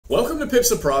Welcome to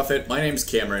Pips of Profit. My name's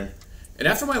Cameron, and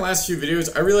after my last few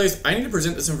videos, I realized I need to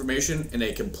present this information in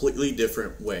a completely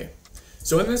different way.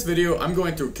 So in this video, I'm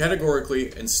going through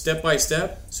categorically and step by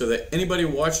step so that anybody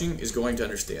watching is going to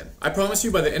understand. I promise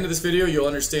you by the end of this video, you'll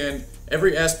understand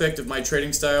every aspect of my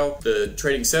trading style, the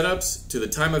trading setups, to the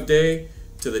time of day,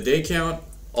 to the day count,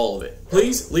 all of it.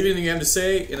 Please leave anything you have to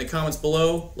say in the comments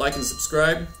below, like and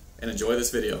subscribe, and enjoy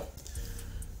this video.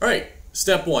 Alright,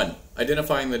 step 1.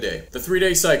 Identifying the day. The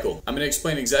 3-day cycle. I'm going to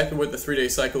explain exactly what the 3-day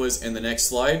cycle is in the next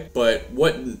slide, but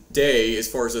what day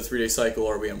as far as the 3-day cycle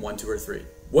are we in? 1, 2, or 3?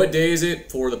 What day is it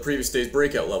for the previous day's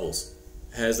breakout levels?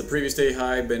 Has the previous day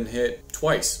high been hit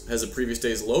twice? Has the previous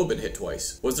day's low been hit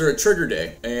twice? Was there a trigger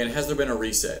day? And has there been a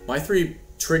reset? My 3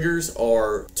 triggers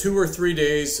are 2 or 3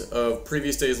 days of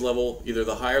previous day's level, either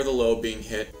the high or the low being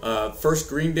hit, first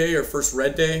green day or first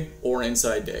red day, or an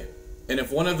inside day. And if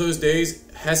one of those days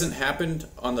hasn't happened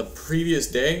on the previous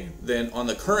day, then on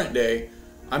the current day,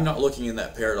 I'm not looking in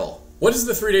that pair at all. What is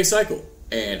the 3-day cycle?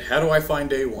 And how do I find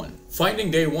day 1? Finding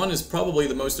day 1 is probably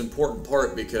the most important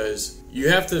part because you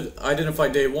have to identify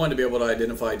day 1 to be able to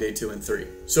identify day 2 and 3.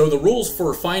 So the rules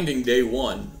for finding day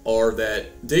 1 are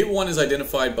that day 1 is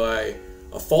identified by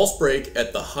a false break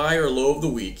at the high or low of the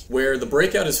week where the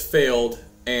breakout has failed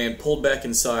and pulled back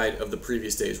inside of the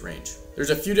previous day's range. There's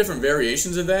a few different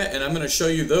variations of that, and I'm going to show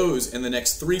you those in the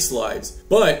next 3 slides.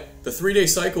 But the 3-day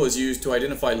cycle is used to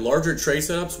identify larger trade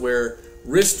setups where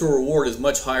risk to reward is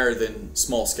much higher than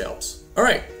small scalps.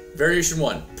 Alright, variation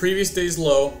 1. Previous day's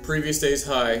low, previous day's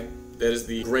high. That is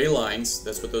the gray lines.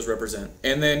 That's what those represent.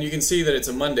 And then you can see that it's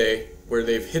a Monday where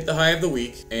they've hit the high of the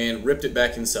week and ripped it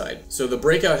back inside. So the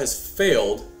breakout has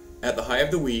failed at the high of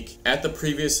the week at the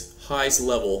previous highs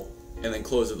level and then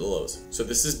close at the lows. So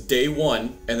this is day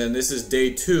 1, and then this is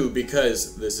day 2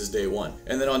 because this is day 1.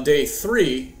 And then on day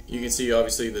 3, you can see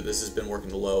obviously that this has been working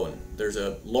the low and there's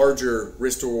a larger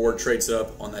risk to reward trade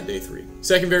setup on that day 3.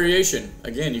 Second variation,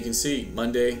 again, you can see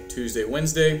Monday, Tuesday,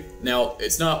 Wednesday. Now,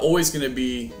 it's not always going to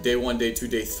be day 1, day 2,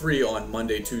 day 3 on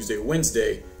Monday, Tuesday,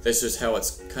 Wednesday. That's just how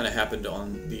it's kind of happened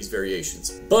on these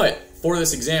variations. But for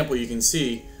this example, you can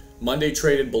see Monday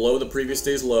traded below the previous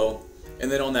day's low,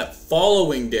 and then on that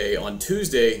following day, on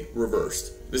Tuesday,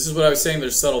 reversed. This is what I was saying,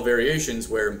 there's subtle variations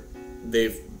where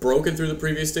they've broken through the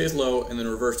previous day's low and then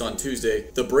reversed on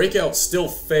Tuesday. The breakout still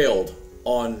failed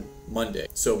on Monday.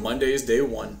 So Monday is day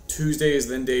 1, Tuesday is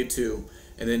then day 2,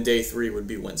 and then day 3 would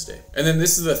be Wednesday. And then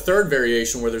this is the third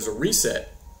variation where there's a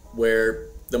reset, where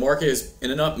the market is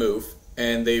in an up move,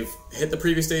 and they've hit the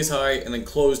previous day's high and then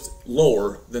closed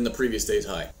lower than the previous day's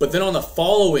high. But then on the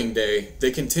following day,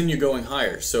 they continue going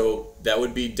higher. So that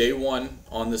would be day 1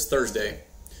 on this Thursday,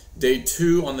 day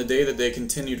 2 on the day that they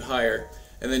continued higher,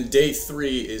 and then day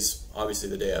 3 is obviously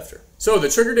the day after. So the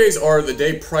trigger days are the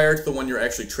day prior to the one you're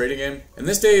actually trading in. And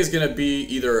this day is going to be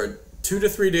either 2 to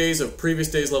 3 days of previous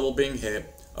day's level being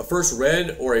hit, a first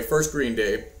red or a first green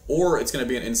day, or it's going to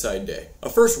be an inside day. A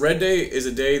first red day is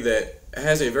a day that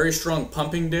has a very strong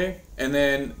pumping day, and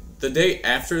then the day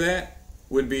after that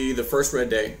would be the first red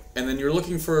day, and then you're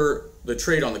looking for the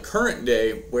trade on the current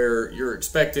day where you're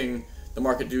expecting the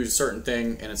market to do a certain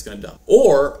thing and it's going to dump.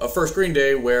 Or a first green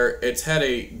day where it's had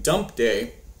a dump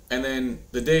day, and then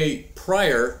the day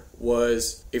prior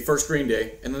was a first green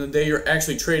day, and then the day you're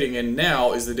actually trading in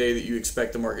now is the day that you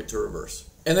expect the market to reverse.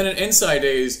 And then an inside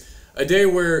day is a day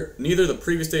where neither the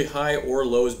previous day high or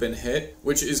low has been hit,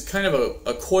 which is kind of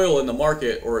a coil in the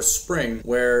market or a spring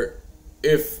where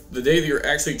if the day that you're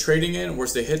actually trading in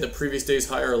was to hit the previous day's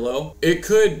high or low, it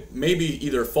could maybe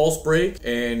either false break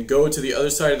and go to the other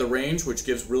side of the range, which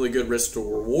gives really good risk to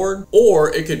reward, or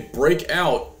it could break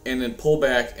out and then pull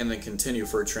back and then continue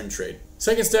for a trend trade.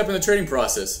 Second step in the trading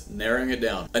process, narrowing it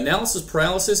down. Analysis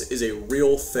paralysis is a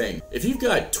real thing. If you've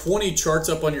got 20 charts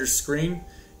up on your screen,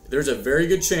 there's a very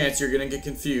good chance you're going to get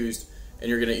confused and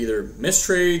you're going to either miss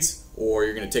trades or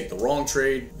you're going to take the wrong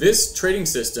trade. This trading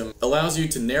system allows you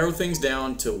to narrow things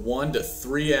down to 1 to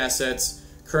 3 assets,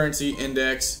 currency,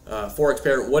 index, forex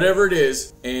pair, whatever it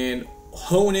is, and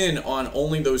hone in on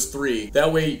only those 3.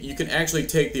 That way you can actually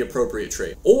take the appropriate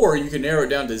trade. Or you can narrow it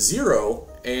down to 0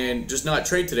 and just not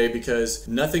trade today because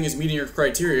nothing is meeting your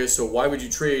criteria, so why would you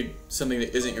trade something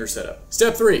that isn't your setup?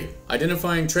 Step 3,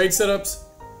 identifying trade setups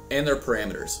and their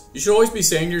parameters. You should always be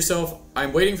saying to yourself,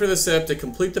 I'm waiting for the setup to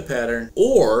complete the pattern,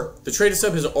 or the trade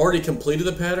setup has already completed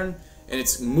the pattern and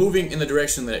it's moving in the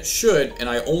direction that it should, and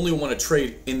I only want to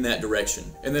trade in that direction.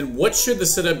 And then what should the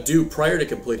setup do prior to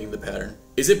completing the pattern?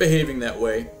 Is it behaving that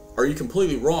way? Are you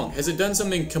completely wrong? Has it done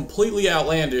something completely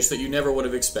outlandish that you never would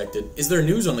have expected? Is there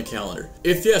news on the calendar?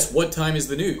 If yes, what time is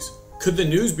the news? Could the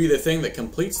news be the thing that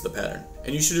completes the pattern?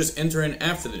 And you should just enter in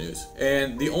after the news.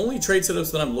 And the only trade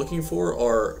setups that I'm looking for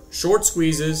are short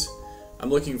squeezes.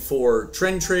 I'm looking for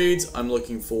trend trades. I'm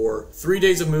looking for 3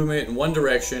 days of movement in one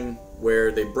direction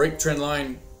where they break trend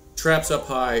line, traps up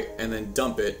high, and then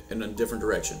dump it in a different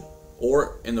direction.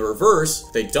 Or in the reverse,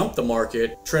 they dump the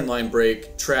market, trend line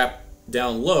break, trap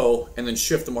down low, and then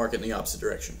shift the market in the opposite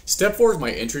direction. Step 4 is my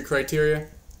entry criteria.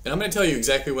 And I'm going to tell you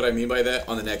exactly what I mean by that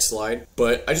on the next slide.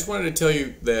 But I just wanted to tell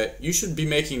you that you should be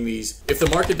making these. If the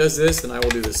market does this, then I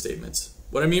will do the statements.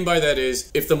 What I mean by that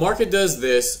is, if the market does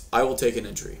this, I will take an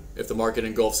entry. If the market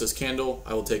engulfs this candle,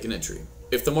 I will take an entry.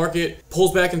 If the market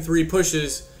pulls back in 3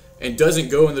 pushes and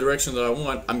doesn't go in the direction that I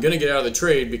want, I'm going to get out of the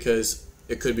trade because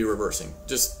it could be reversing.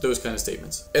 Just those kind of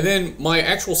statements. And then my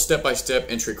actual step-by-step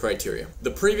entry criteria.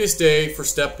 The previous day for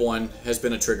step 1 has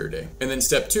been a trigger day. And then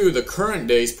step 2, the current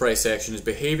day's price action is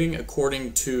behaving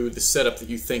according to the setup that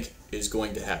you think is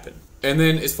going to happen. And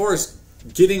then as far as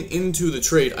getting into the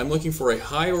trade, I'm looking for a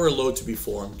high or a low to be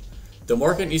formed. The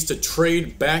market needs to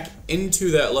trade back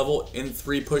into that level in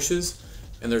 3 pushes.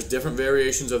 And there's different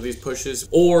variations of these pushes.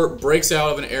 Or breaks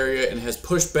out of an area and has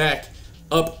pushed back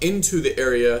up into the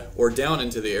area or down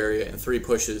into the area in 3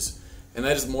 pushes, and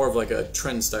that is more of like a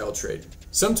trend style trade.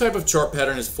 Some type of chart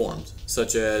pattern is formed,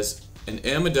 such as an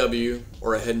M, a W,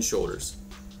 or a head and shoulders.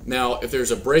 Now, if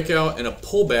there's a breakout and a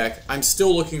pullback, I'm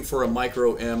still looking for a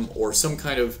micro M or some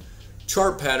kind of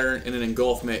chart pattern in an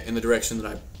engulfment in the direction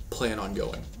that I plan on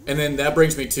going. And then that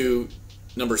brings me to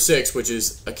number 6, which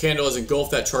is a candle has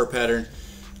engulfed that chart pattern.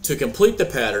 To complete the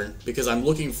pattern, because I'm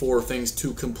looking for things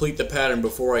to complete the pattern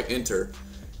before I enter,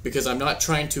 because I'm not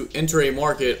trying to enter a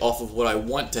market off of what I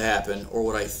want to happen or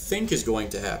what I think is going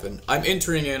to happen. I'm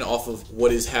entering in off of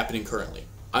what is happening currently.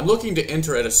 I'm looking to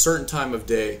enter at a certain time of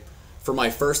day for my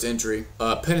first entry.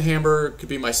 Pin hammer could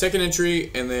be my second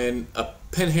entry, and then a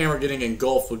pin hammer getting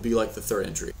engulfed would be like the third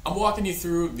entry. I'm walking you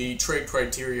through the trade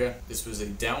criteria. This was a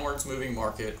downwards moving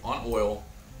market on oil.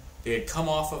 They had come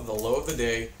off of the low of the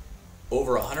day,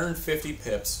 over 150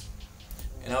 pips,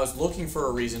 and I was looking for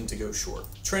a reason to go short.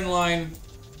 Trend line,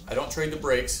 I don't trade the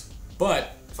breaks,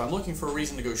 but if I'm looking for a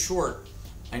reason to go short,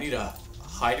 I need a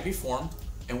high to be formed,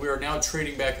 and we are now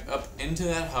trading back up into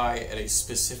that high at a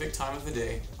specific time of the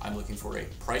day. I'm looking for a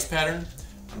price pattern,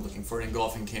 I'm looking for an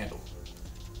engulfing candle.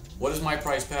 What is my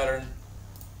price pattern?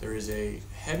 There is a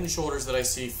head and shoulders that I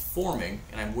see forming,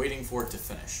 and I'm waiting for it to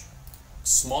finish.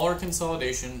 Smaller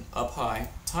consolidation up high.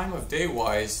 Time of day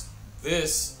wise,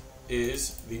 this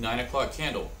is the 9 o'clock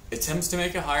candle. Attempts to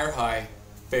make a higher high,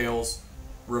 fails,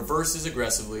 reverses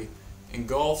aggressively,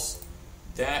 engulfs.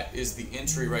 That is the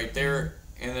entry right there.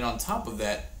 And then on top of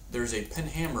that, there's a pin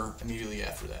hammer immediately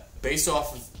after that. Based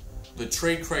off of the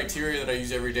trade criteria that I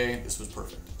use every day, this was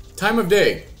perfect. Time of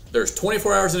day. There's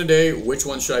 24 hours in a day. Which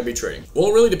one should I be trading? Well,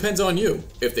 it really depends on you.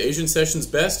 If the Asian session's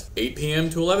best, 8 p.m.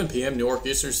 to 11 p.m. New York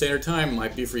Eastern Standard Time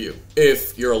might be for you.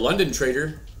 If you're a London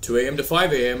trader, 2 a.m. to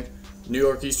 5 a.m. New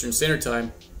York Eastern Standard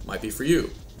Time might be for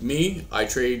you. Me, I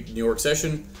trade New York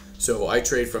session, so I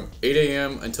trade from 8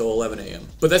 a.m. until 11 a.m.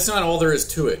 But that's not all there is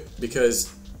to it,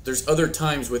 because there's other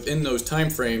times within those time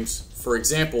frames. For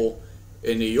example,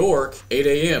 in New York, 8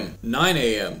 a.m., 9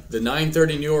 a.m., the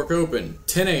 9:30 New York Open,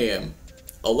 10 a.m.,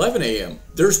 11 a.m.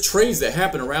 There's trades that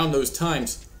happen around those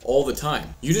times all the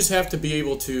time. You just have to be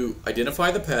able to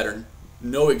identify the pattern,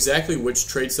 know exactly which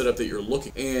trade setup that you're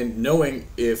looking, and knowing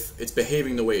if it's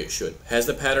behaving the way it should. Has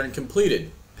the pattern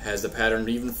completed? Has the pattern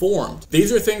even formed?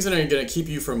 These are things that are going to keep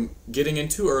you from getting in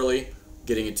too early,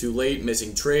 getting in too late,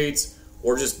 missing trades,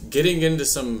 or just getting into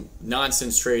some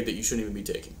nonsense trade that you shouldn't even be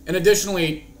taking. And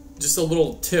additionally, just a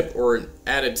little tip or an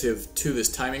additive to this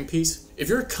timing piece. If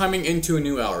you're coming into a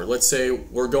new hour, let's say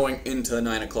we're going into the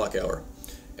 9 o'clock hour,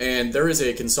 and there is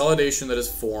a consolidation that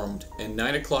is formed, and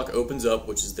 9 o'clock opens up,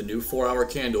 which is the new 4-hour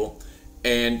candle,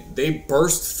 and they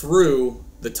burst through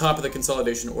the top of the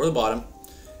consolidation or the bottom,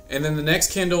 and then the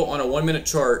next candle on a 1-minute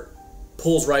chart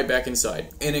pulls right back inside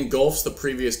and engulfs the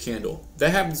previous candle. That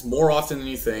happens more often than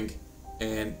you think,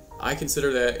 and I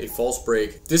consider that a false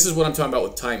break. This is what I'm talking about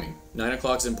with timing. 9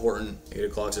 o'clock is important, 8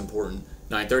 o'clock is important,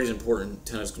 9:30 is important,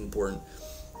 10 is important.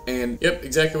 And yep,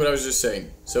 exactly what I was just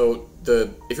saying. So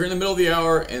if you're in the middle of the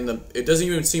hour and it doesn't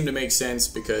even seem to make sense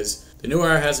because the new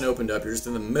hour hasn't opened up, you're just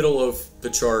in the middle of the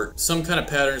chart, some kind of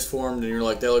pattern is formed and you're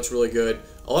like, that looks really good.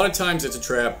 A lot of times it's a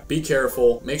trap. Be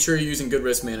careful. Make sure you're using good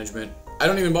risk management. I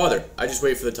don't even bother. I just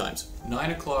wait for the times.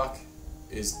 9 o'clock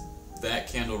is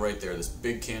that candle right there, this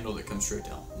big candle that comes straight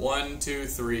down. 1, 2,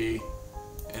 3,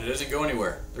 and it doesn't go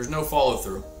anywhere. There's no follow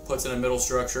through. Puts in a middle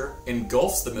structure,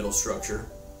 engulfs the middle structure,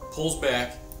 pulls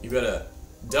back. You've got a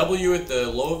W at the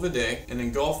low of the day, an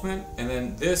engulfment, and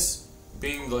then this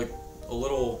being like a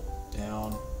little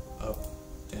down, up,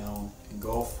 down,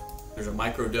 engulf. There's a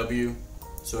micro W,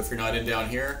 so if you're not in down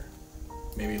here,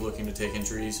 maybe looking to take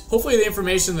injuries. Hopefully the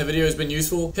information in the video has been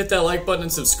useful. Hit that like button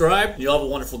and subscribe, and you'll have a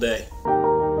wonderful day.